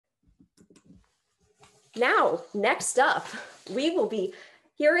Now, next up, we will be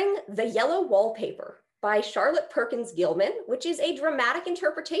hearing The Yellow Wallpaper by Charlotte Perkins Gilman, which is a dramatic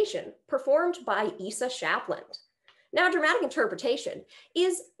interpretation performed by Issa Shapland. Now, dramatic interpretation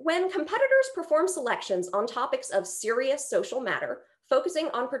is when competitors perform selections on topics of serious social matter, focusing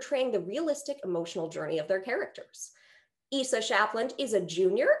on portraying the realistic emotional journey of their characters. Issa Shapland is a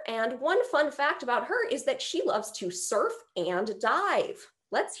junior, and one fun fact about her is that she loves to surf and dive.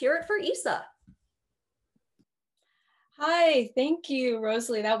 Let's hear it for Issa. Hi, thank you,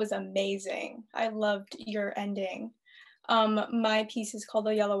 Rosalie. That was amazing. I loved your ending. My piece is called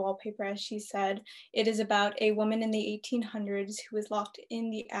The Yellow Wallpaper, as she said. It is about a woman in the 1800s who is locked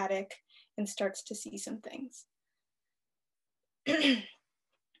in the attic and starts to see some things. It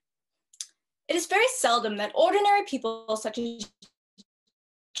is very seldom that ordinary people such as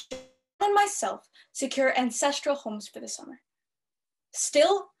and myself secure ancestral homes for the summer.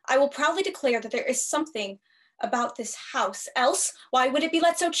 Still, I will proudly declare that there is something about this house, else why would it be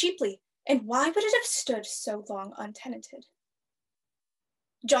let so cheaply? And why would it have stood so long untenanted?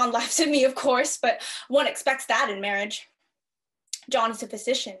 John laughs at me, of course, but one expects that in marriage. John is a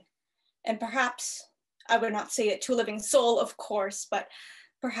physician, and perhaps, I would not say it to a living soul, of course, but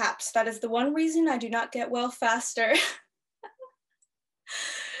perhaps that is the one reason I do not get well faster.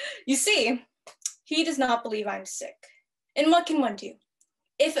 You see, he does not believe I'm sick. And what can one do?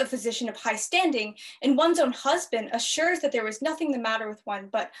 If a physician of high standing and one's own husband assures that there is nothing the matter with one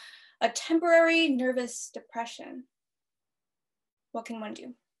but a temporary nervous depression, what can one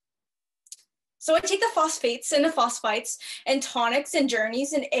do? So I take the phosphates and the phosphites and tonics and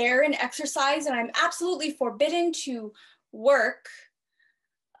journeys and air and exercise, and I'm absolutely forbidden to work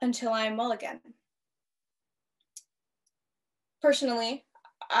until I'm well again. Personally,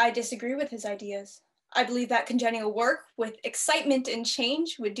 I disagree with his ideas. I believe that congenial work with excitement and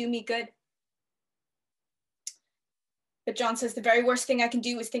change would do me good. But John says the very worst thing I can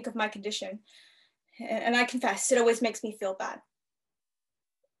do is think of my condition. And I confess, it always makes me feel bad.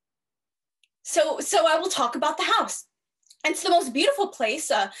 So I will talk about the house. It's the most beautiful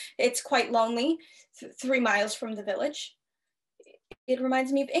place. It's quite lonely, 3 miles from the village. It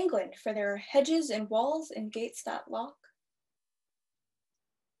reminds me of England, for there are hedges and walls and gates that lock.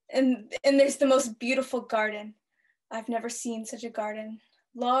 And there's the most beautiful garden. I've never seen such a garden,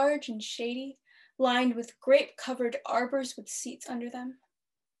 large and shady, lined with grape-covered arbors with seats under them.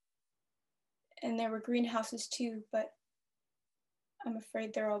 And there were greenhouses too, but I'm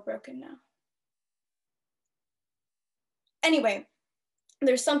afraid they're all broken now. Anyway,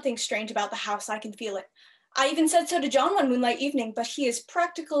 there's something strange about the house. I can feel it. I even said so to John one moonlight evening, but he is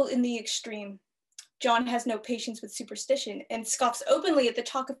practical in the extreme. John has no patience with superstition and scoffs openly at the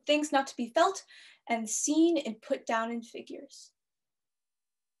talk of things not to be felt and seen and put down in figures.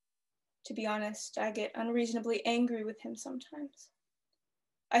 To be honest, I get unreasonably angry with him sometimes.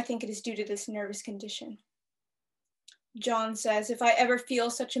 I think it is due to this nervous condition. John says if I ever feel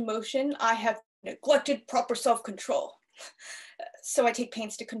such emotion, I have neglected proper self-control. So I take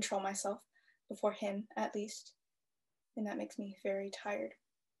pains to control myself, before him at least, and that makes me very tired.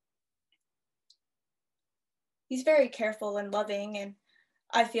 He's very careful and loving, and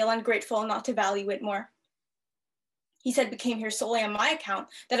I feel ungrateful not to value it more. He said we came here solely on my account,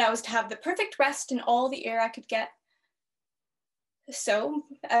 that I was to have the perfect rest and all the air I could get. So,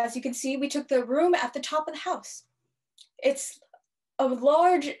 as you can see, we took the room at the top of the house. It's a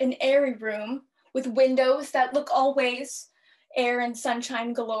large and airy room with windows that look all ways, air and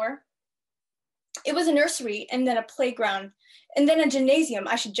sunshine galore. It was a nursery and then a playground and then a gymnasium,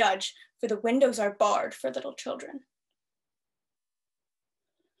 I should judge, for the windows are barred for little children.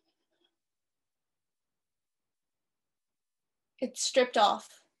 It's stripped off,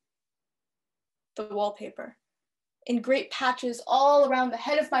 the wallpaper, in great patches all around the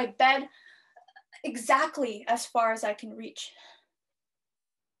head of my bed, exactly as far as I can reach.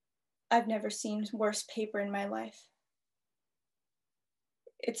 I've never seen worse paper in my life.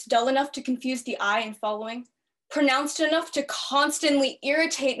 It's dull enough to confuse the eye in following, pronounced enough to constantly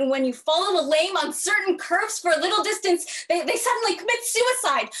irritate, and when you follow the lame uncertain curves for a little distance, they suddenly commit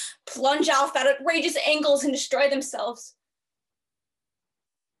suicide, plunge off at outrageous angles and destroy themselves.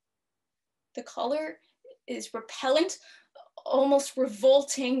 The color is repellent, almost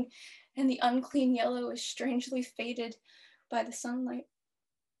revolting, and the unclean yellow is strangely faded by the sunlight.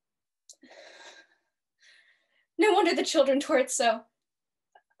 No wonder the children tore it so.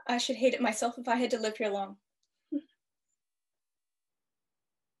 I should hate it myself if I had to live here long.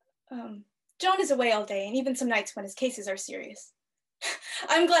 John is away all day, and even some nights when his cases are serious.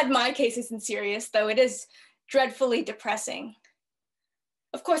 I'm glad my case isn't serious, though it is dreadfully depressing.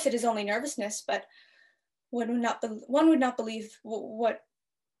 Of course, it is only nervousness, but One would not believe what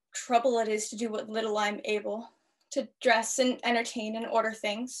trouble it is to do what little I'm able, to dress and entertain and order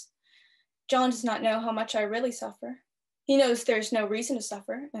things. John does not know how much I really suffer. He knows there's no reason to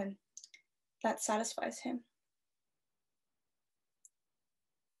suffer, and that satisfies him.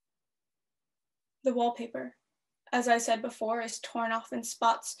 The wallpaper, as I said before, is torn off in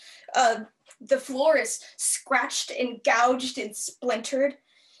spots. The floor is scratched and gouged and splintered,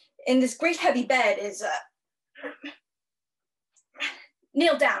 and this great heavy bed is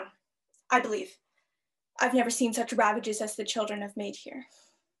nailed down, I believe. I've never seen such ravages as the children have made here.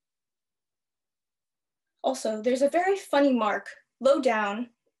 Also, there's a very funny mark low down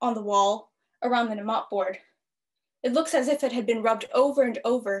on the wall around the mopboard. It looks as if it had been rubbed over and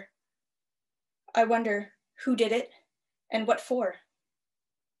over. I wonder who did it and what for.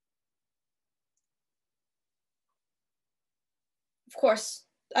 Of course,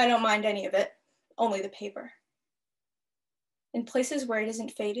 I don't mind any of it, only the paper. In places where it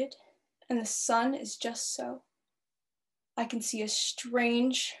isn't faded and the sun is just so, I can see a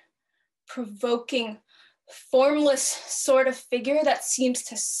strange, provoking, formless sort of figure that seems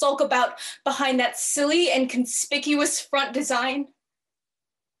to sulk about behind that silly and conspicuous front design.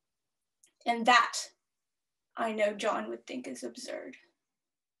 And that, I know John would think is absurd.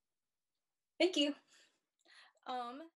 Thank you.